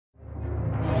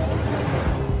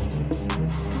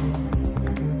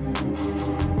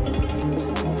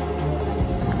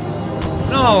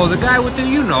No, the guy with the,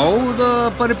 you know,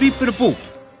 the bada beep bada boop.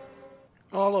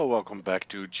 Hello, welcome back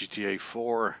to GTA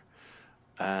 4.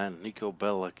 And Niko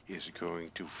Bellic is going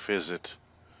to visit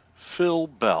Phil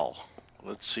Bell.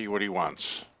 Let's see what he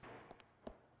wants.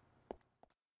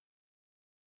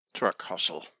 Truck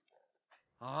hustle.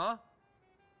 Uh-huh.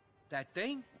 That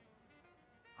thing?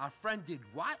 Our friend did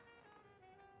what?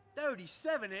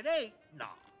 37 at 8?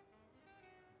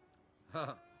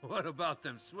 Nah. What about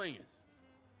them swingers?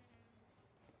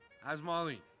 How's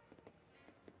Marlene?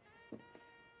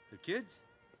 The kids?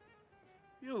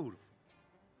 Beautiful.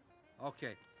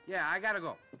 Okay. Yeah, I gotta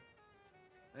go.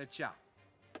 Ciao.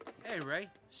 Hey, Ray.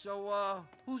 So,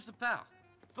 who's the pal?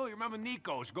 Phil, you remember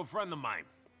Niko? He's a good friend of mine.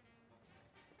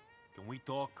 Can we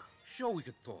talk? Sure we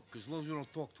could talk, as long as we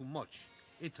don't talk too much.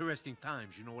 Interesting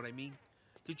times, you know what I mean?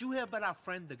 Did you hear about our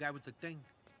friend, the guy with the thing?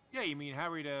 Yeah, you mean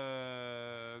Harry,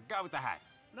 the guy with the hat?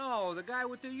 No, the guy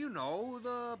with the, you know,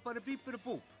 the bada beep bada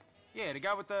boop. Yeah, the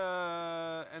guy with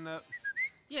the... and the...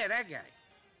 Yeah, that guy.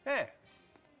 Yeah,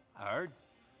 I heard.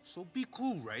 So be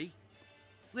cool, Ray.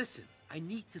 Listen, I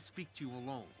need to speak to you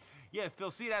alone. Yeah,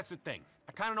 Phil, see, that's the thing.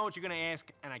 I kind of know what you're going to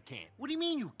ask, and I can't. What do you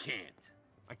mean you can't?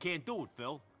 I can't do it,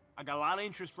 Phil. I got a lot of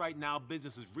interest right now,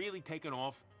 business is really taking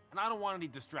off, and I don't want any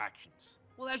distractions.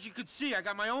 Well, as you can see, I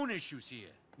got my own issues here.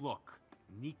 Look,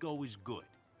 Niko is good.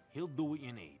 He'll do what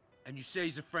you need. And you say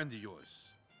he's a friend of yours?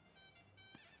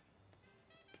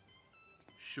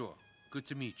 Sure. Good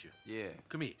to meet you. Yeah.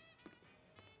 Come here.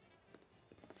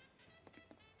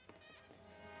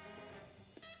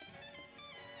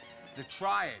 The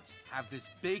Triads have this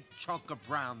big chunk of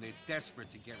brown they're desperate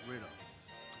to get rid of.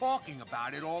 Talking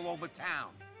about it all over town.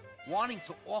 Wanting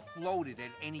to offload it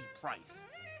at any price.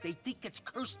 They think it's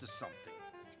cursed or something.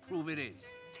 Prove it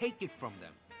is. Take it from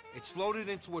them. It's loaded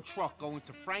into a truck going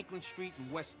to Franklin Street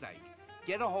in West Dyke.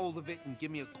 Get a hold of it and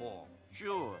give me a call.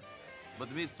 Sure, but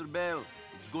Mr. Bell,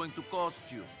 it's going to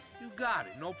cost you. You got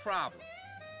it, no problem.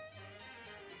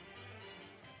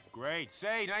 Great.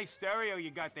 Say, nice stereo you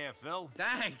got there, Phil.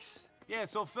 Thanks. Yeah,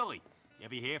 so Philly, you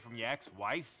ever hear from your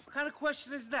ex-wife? What kind of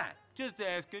question is that? Just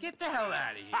asking. Get the hell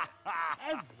out of here.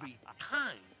 Every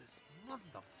time, this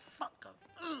motherfucker.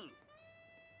 Ugh.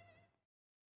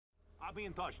 I'll be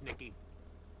in touch, Nicky.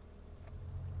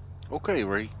 Okay,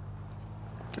 Ray.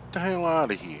 Get the hell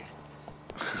out of here.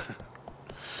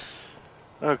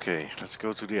 Okay, let's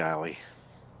go to the alley.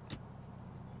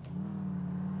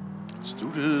 Let's do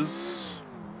this.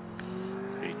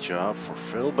 A job for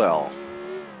Phil Bell.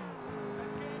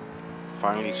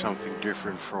 Finally something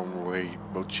different from Ray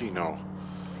Boccino.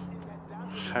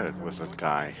 Had it with that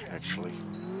guy, actually.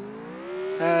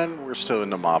 And we're still in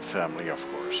the mob family, of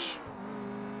course.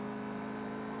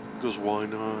 Because why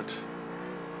not?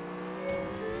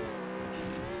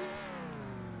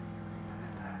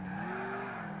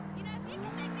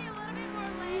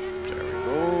 There we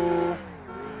go.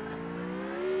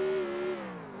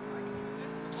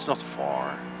 It's not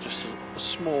far, just a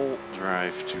small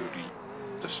drive to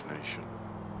the destination.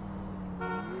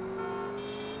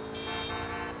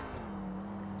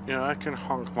 Yeah, I can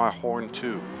honk my horn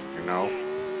too, you know?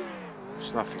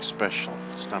 It's nothing special,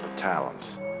 it's not a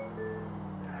talent.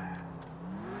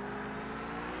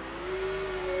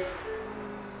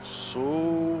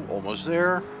 So, almost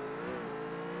there.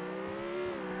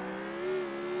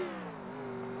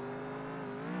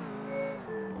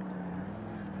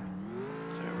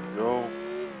 There we go.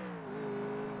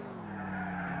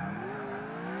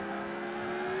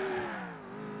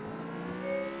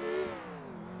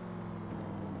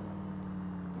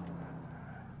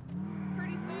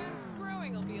 Pretty soon,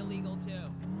 screwing will be illegal too.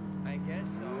 I guess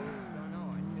so. Don't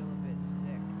know. I feel a bit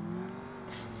sick.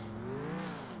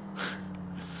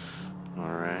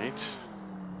 All right.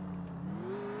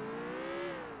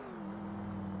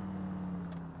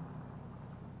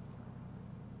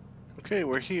 Okay,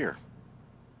 we're here.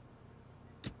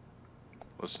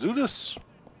 Let's do this.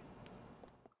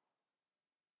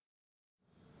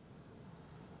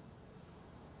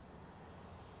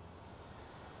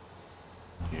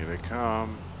 Here they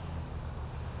come.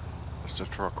 That's the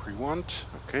truck we want.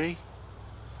 Okay.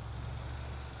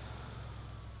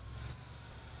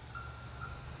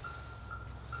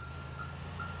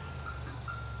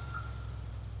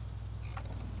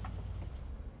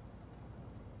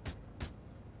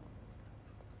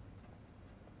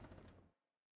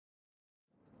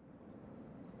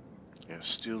 Yeah,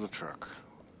 steal the truck.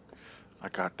 I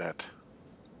got that.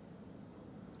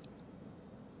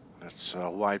 Let's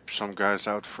wipe some guys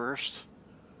out first.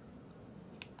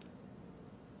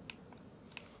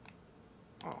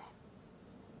 Oh.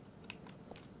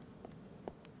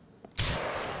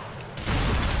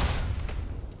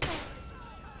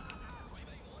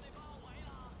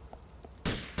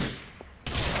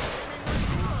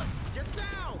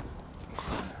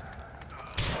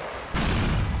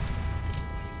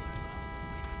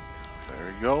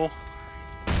 go.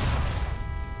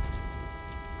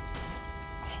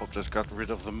 Hope that got rid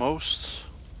of the most.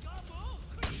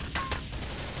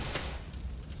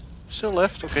 Still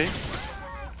left, okay.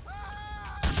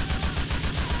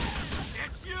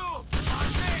 It's you!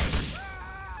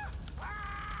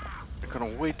 I'm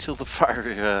gonna wait till the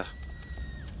fire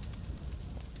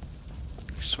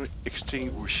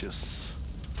extinguishes.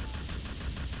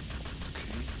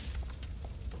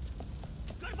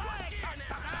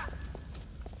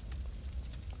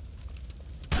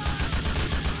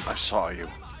 I saw you.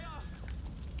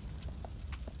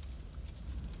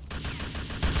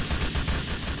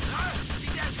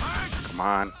 Come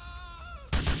on.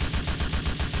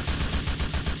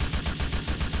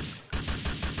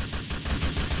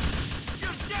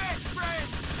 You're dead, friend!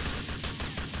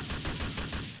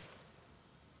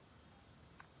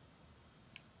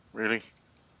 Really?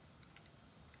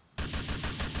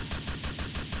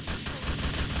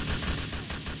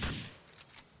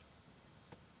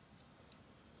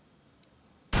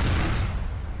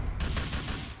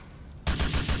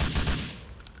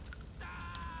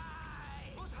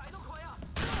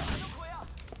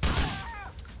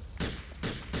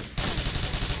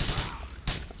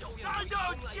 I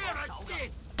don't give a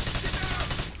shit!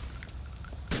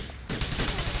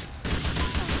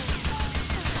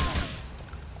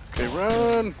 Okay,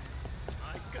 run!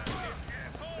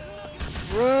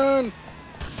 Run!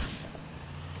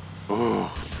 Oh,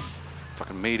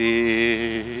 fucking made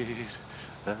it!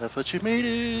 I thought you made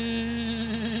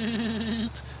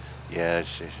it!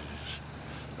 Yes, yes, yes.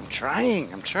 I'm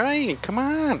trying, come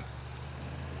on!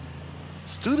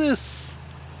 Let's do this!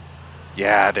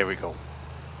 Yeah, there we go.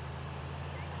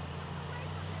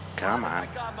 Come on. I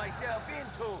got myself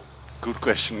into. Good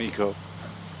question, Niko.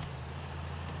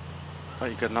 Well,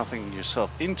 you got nothing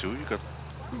yourself into, you got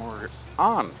more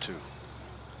on to.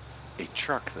 A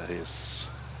truck, that is.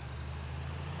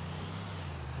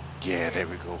 Yeah, there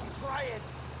we go. Try it,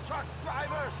 truck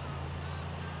driver.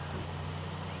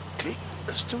 Okay,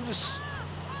 let's do this.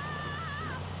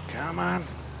 Come on.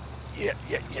 Yeah.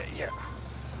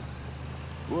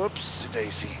 Whoops,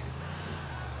 daisy.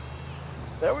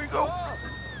 There we go. Oh,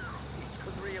 this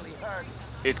could really hurt.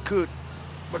 It could,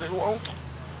 but it won't.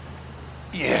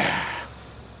 Yeah.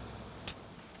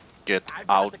 Get I've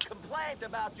got out. a complaint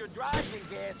about your driving,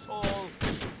 asshole.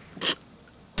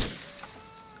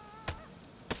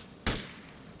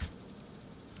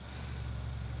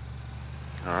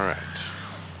 Alright.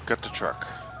 Got the truck.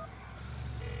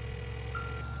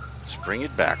 Let's bring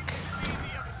it back.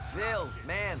 Phil,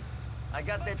 man, I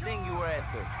got that thing you were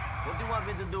after. What do you want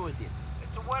me to do with it?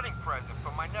 It's a wedding present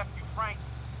from my nephew Frankie.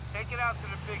 Take it out to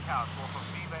the big house off of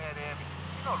Beaverhead Avenue.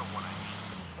 You know the one I mean.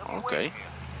 He'll be Okay. waiting here.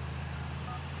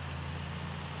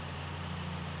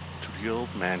 To the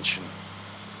old mansion.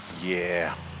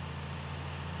 Yeah.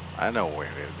 I know where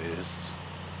it is.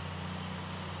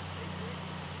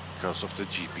 Because of the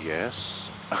GPS.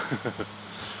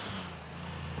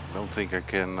 Don't think I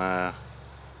can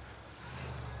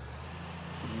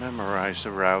memorize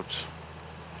the route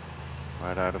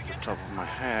right out of the top of my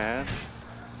head.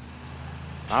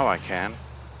 Now I can.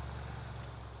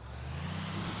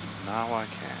 Now I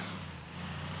can.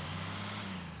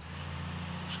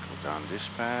 Let's go down this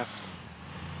path.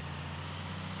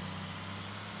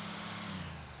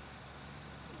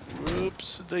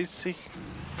 Whoops, daisy.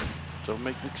 Don't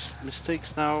make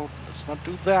mistakes now. Let's not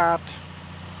do that.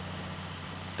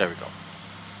 There we go.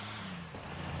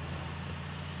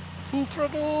 Full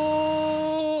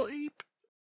throttle! Eep.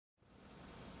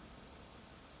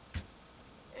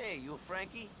 Hey, you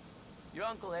Frankie? Your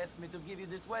uncle asked me to give you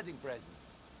this wedding present.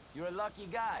 You're a lucky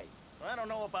guy. I don't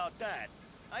know about that.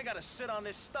 I gotta sit on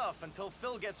this stuff until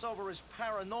Phil gets over his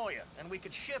paranoia, and we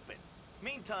could ship it.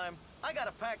 Meantime, I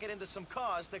gotta pack it into some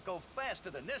cars that go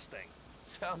faster than this thing.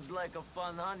 Sounds like a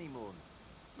fun honeymoon.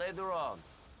 Later on.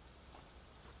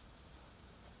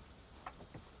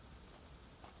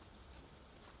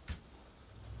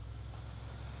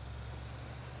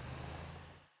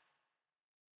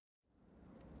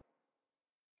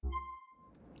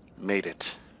 Made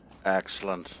it.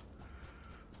 Excellent.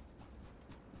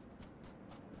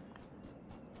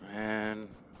 And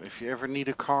if you ever need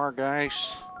a car,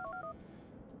 guys.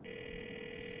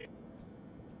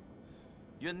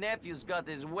 Your nephew's got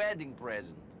his wedding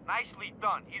present. Nicely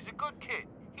done. He's a good kid.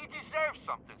 He deserves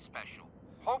something special.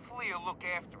 Hopefully he'll look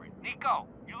after it. Niko,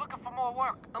 you looking for more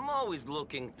work? I'm always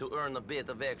looking to earn a bit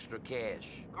of extra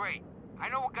cash. Great. I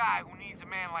know a guy who needs a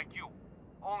man like you.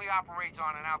 Only operates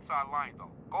on an outside line, though.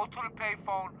 Go to the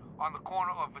payphone on the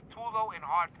corner of Vitulo and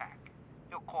Hardpack.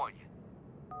 He'll call you.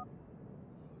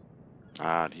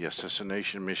 Ah, the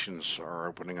assassination missions are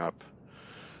opening up.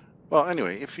 Well,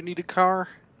 anyway, if you need a car,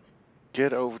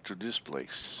 get over to this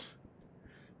place.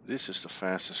 This is the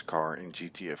fastest car in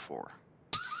GTA 4.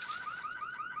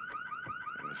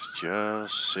 And it's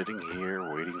just sitting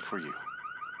here waiting for you.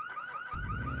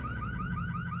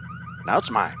 Now it's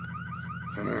mine.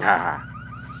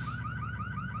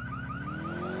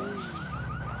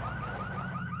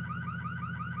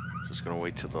 Just gonna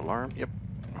wait till the alarm. Yep.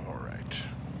 Alright.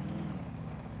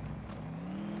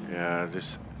 Yeah,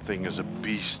 this thing is a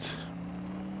beast.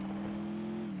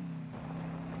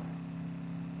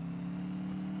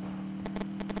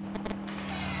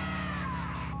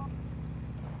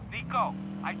 Niko,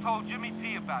 I told Jimmy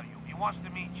P about you. He wants to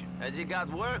meet you. Has he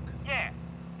got work? Yeah,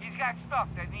 he's got stuff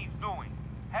that needs doing.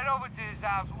 Head over to his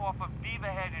house off of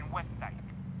Beaverhead in West Dyke.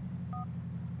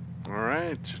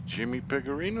 Alright, Jimmy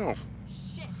Pecorino.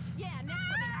 Shit. Yeah, next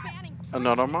I'll be banning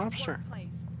Another trucking in the mobster.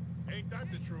 workplace. Ain't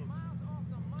that the truth?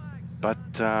 But,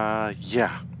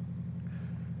 yeah.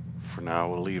 For now,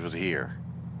 we'll leave it here.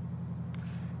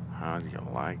 How do you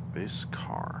like this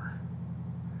car?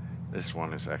 This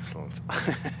one is excellent.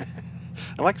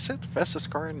 And like I said, fastest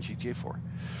car in GTA 4.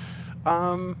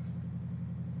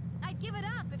 I'd give it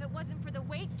up if it wasn't for the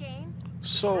weight gain.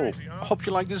 So, Crazy, huh? I hope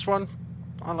you like this one.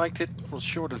 I liked it. It was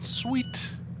short and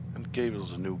sweet. And gave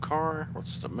us a new car.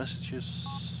 What's the messages?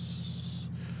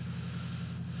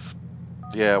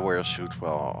 Yeah, wear a suit.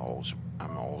 Well,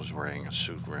 I'm always wearing a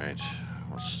suit, right?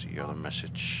 What's the other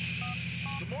message?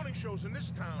 The morning shows in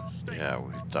this town stink. Yeah,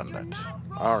 we've done You're that. not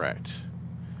wrong. Alright.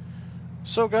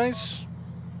 So, guys,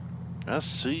 I'll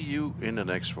see you in the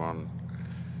next one.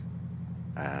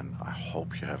 And I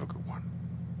hope you have a good one.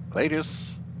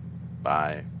 Laters.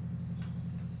 Bye.